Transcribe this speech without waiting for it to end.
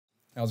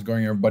How's it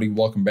going, everybody?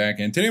 Welcome back.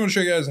 And today I'm going to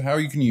show you guys how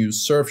you can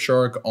use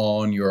Surfshark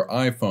on your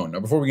iPhone. Now,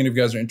 before we begin, if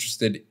you guys are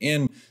interested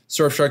in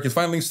Surfshark, you'll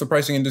find links to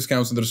pricing and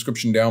discounts in the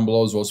description down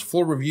below, as well as a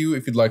full review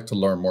if you'd like to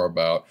learn more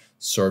about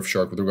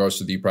Surfshark with regards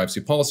to the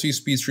privacy policy,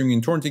 speed streaming,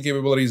 and torrenting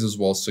capabilities, as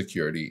well as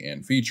security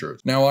and features.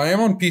 Now, I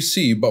am on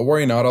PC, but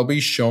worry not, I'll be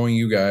showing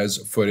you guys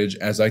footage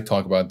as I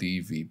talk about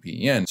the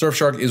VPN.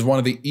 Surfshark is one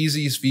of the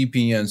easiest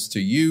VPNs to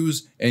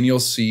use, and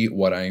you'll see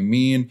what I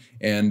mean.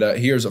 And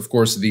here's, of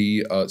course,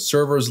 the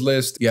servers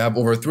list. You have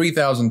over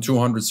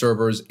 3,200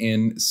 servers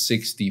in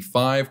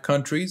 65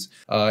 countries.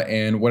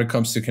 And when it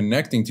comes to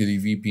connecting to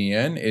the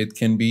VPN, it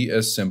can be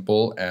as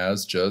simple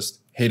as just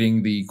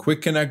hitting the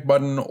quick connect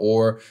button,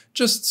 or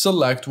just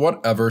select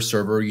whatever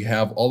server you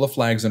have all the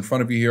flags in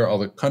front of you here, all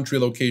the country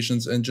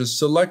locations, and just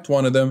select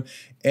one of them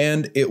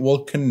and it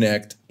will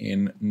connect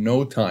in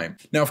no time.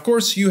 Now, of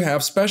course, you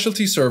have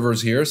specialty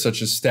servers here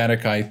such as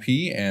static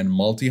IP and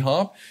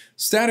multi-hop.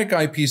 Static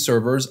IP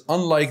servers,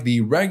 unlike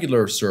the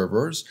regular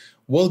servers,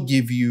 will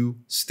give you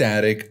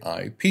static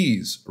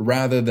IPs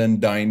rather than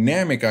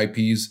dynamic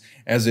IPs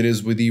as it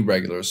is with the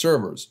regular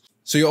servers.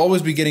 So you'll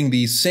always be getting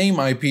the same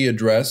IP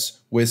address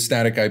with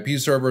static IP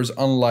servers,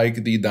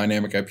 unlike the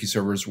dynamic IP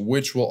servers,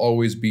 which will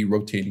always be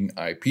rotating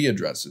IP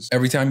addresses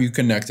every time you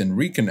connect and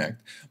reconnect.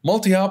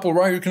 Multi-hop will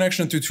route your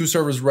connection to two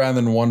servers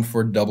rather than one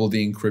for double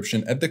the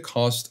encryption at the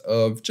cost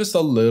of just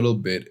a little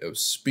bit of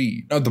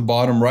speed. Now, at the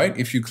bottom right,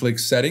 if you click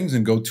settings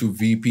and go to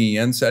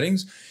VPN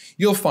settings,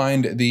 you'll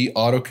find the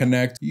auto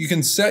connect. You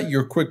can set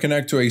your quick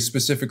connect to a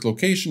specific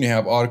location. You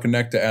have auto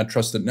connect to add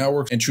trusted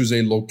networks and choose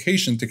a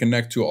location to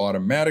connect to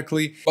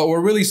automatically. But what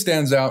really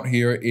stands out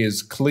here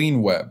is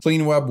Clean Web.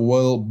 Clean Web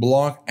will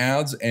block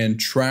ads and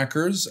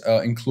trackers,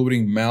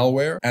 including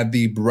malware at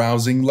the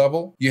browsing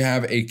level. You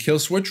have a kill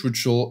switch,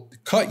 which will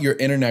cut your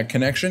internet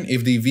connection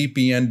if the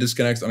VPN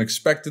disconnects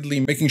unexpectedly,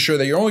 making sure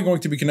that you're only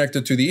going to be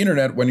connected to the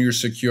internet when you're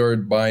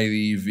secured by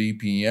the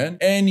VPN.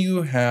 And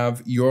you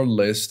have your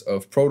list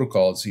of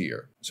protocols here.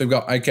 So you've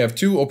got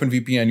ICAV2,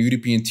 OpenVPN,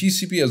 UDP, and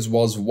TCP, as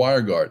well as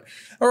WireGuard.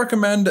 I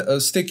recommend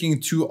sticking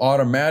to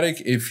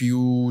automatic if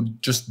you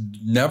just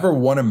never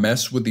want to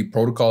mess with the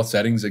protocol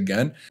settings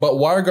again. But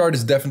WireGuard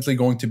is definitely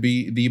going to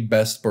be the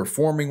best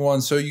performing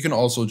one, so you can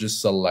also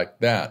just select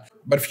that.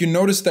 But if you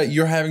notice that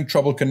you're having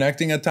trouble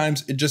connecting at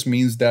times, it just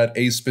means that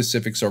a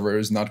specific server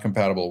is not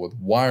compatible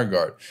with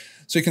WireGuard.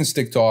 So you can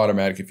stick to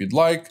automatic if you'd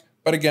like.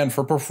 But again,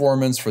 for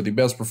performance, for the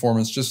best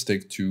performance, just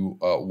stick to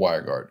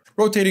WireGuard.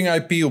 Rotating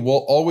IP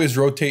will always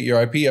rotate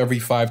your IP every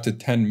 5 to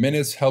 10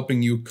 minutes,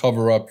 helping you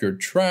cover up your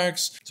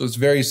tracks. So it's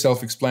very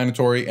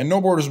self-explanatory, and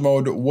no borders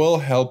mode will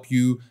help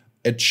you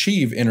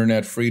achieve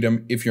internet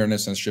freedom if you're in a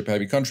censorship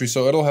heavy country.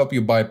 So it'll help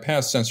you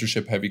bypass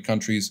censorship heavy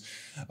countries.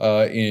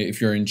 If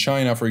you're in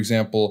China, for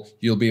example,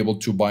 you'll be able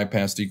to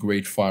bypass the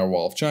Great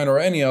Firewall of China or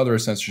any other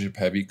censorship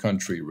heavy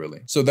country, really.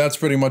 So that's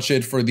pretty much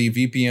it for the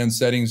VPN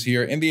settings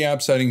here. In the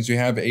app settings, you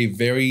have a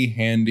very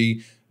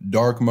handy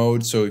dark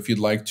mode. So if you'd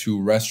like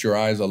to rest your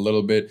eyes a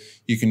little bit,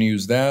 you can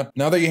use that.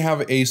 Now that you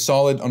have a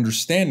solid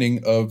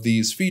understanding of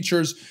these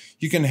features,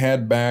 you can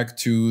head back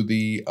to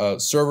the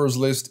servers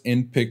list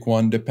and pick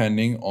one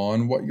depending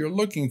on what you're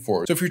looking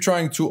for. So if you're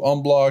trying to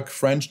unblock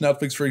French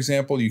Netflix, for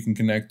example, you can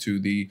connect to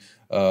the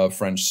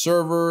French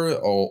server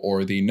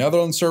or the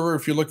Netherlands server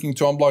if you're looking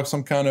to unblock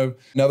some kind of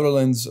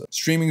Netherlands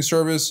streaming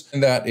service.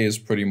 And that is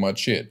pretty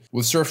much it.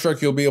 With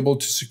Surfshark, you'll be able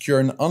to secure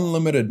an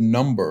unlimited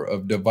number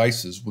of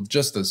devices with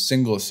just a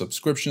single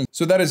subscription.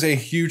 So that is a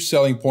huge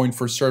selling point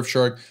for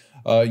Surfshark.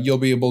 You'll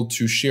be able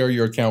to share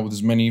your account with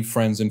as many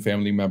friends and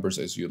family members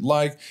as you'd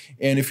like.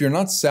 And if you're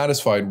not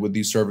satisfied with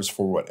the service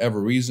for whatever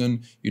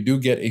reason, you do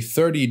get a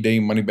 30-day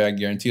money-back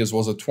guarantee, as well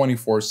as a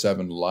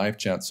 24/7 live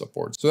chat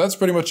support. So that's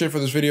pretty much it for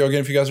this video.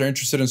 Again, if you guys are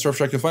interested in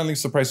Surfshark, you'll find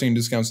links to pricing and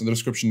discounts in the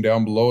description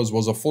down below, as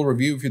well as a full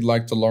review if you'd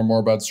like to learn more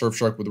about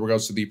Surfshark with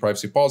regards to the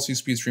privacy policy,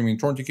 speed streaming,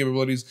 torrenting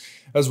capabilities,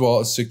 as well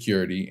as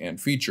security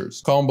and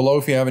features. Comment below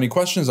if you have any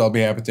questions. I'll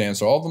be happy to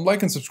answer all of them.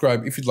 Like and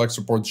subscribe if you'd like to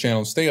support the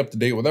channel. Stay up to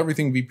date with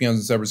everything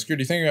VPNs and cybersecurity.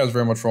 Thank you guys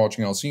very much for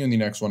watching. I'll see you in the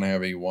next one.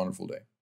 Have a wonderful day.